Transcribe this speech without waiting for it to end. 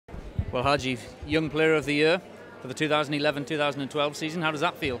Well, Hagi, Young Player of the Year for the 2011-2012 season. How does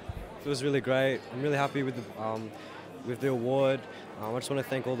that feel? Feels really great. I'm really happy with the award. I just want to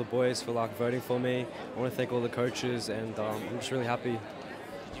thank all the boys for voting for me. I want to thank all the coaches, and I'm just really happy.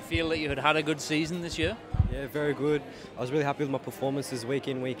 Did you feel that you had a good season this year? Yeah, very good. I was really happy with my performances week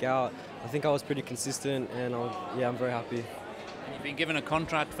in, week out. I think I was pretty consistent, and I'm very happy. And you've been given a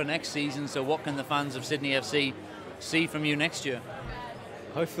contract for next season, so what can the fans of Sydney FC see from you next year?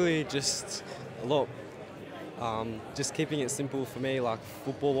 Hopefully just a lot. Just keeping it simple for me,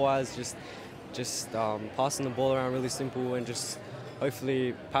 football-wise, just passing the ball around really simple, and just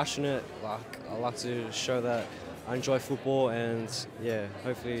hopefully passionate. I like to show that I enjoy football, and yeah,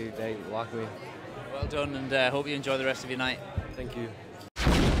 hopefully they like me. Well done, and hope you enjoy the rest of your night. Thank you.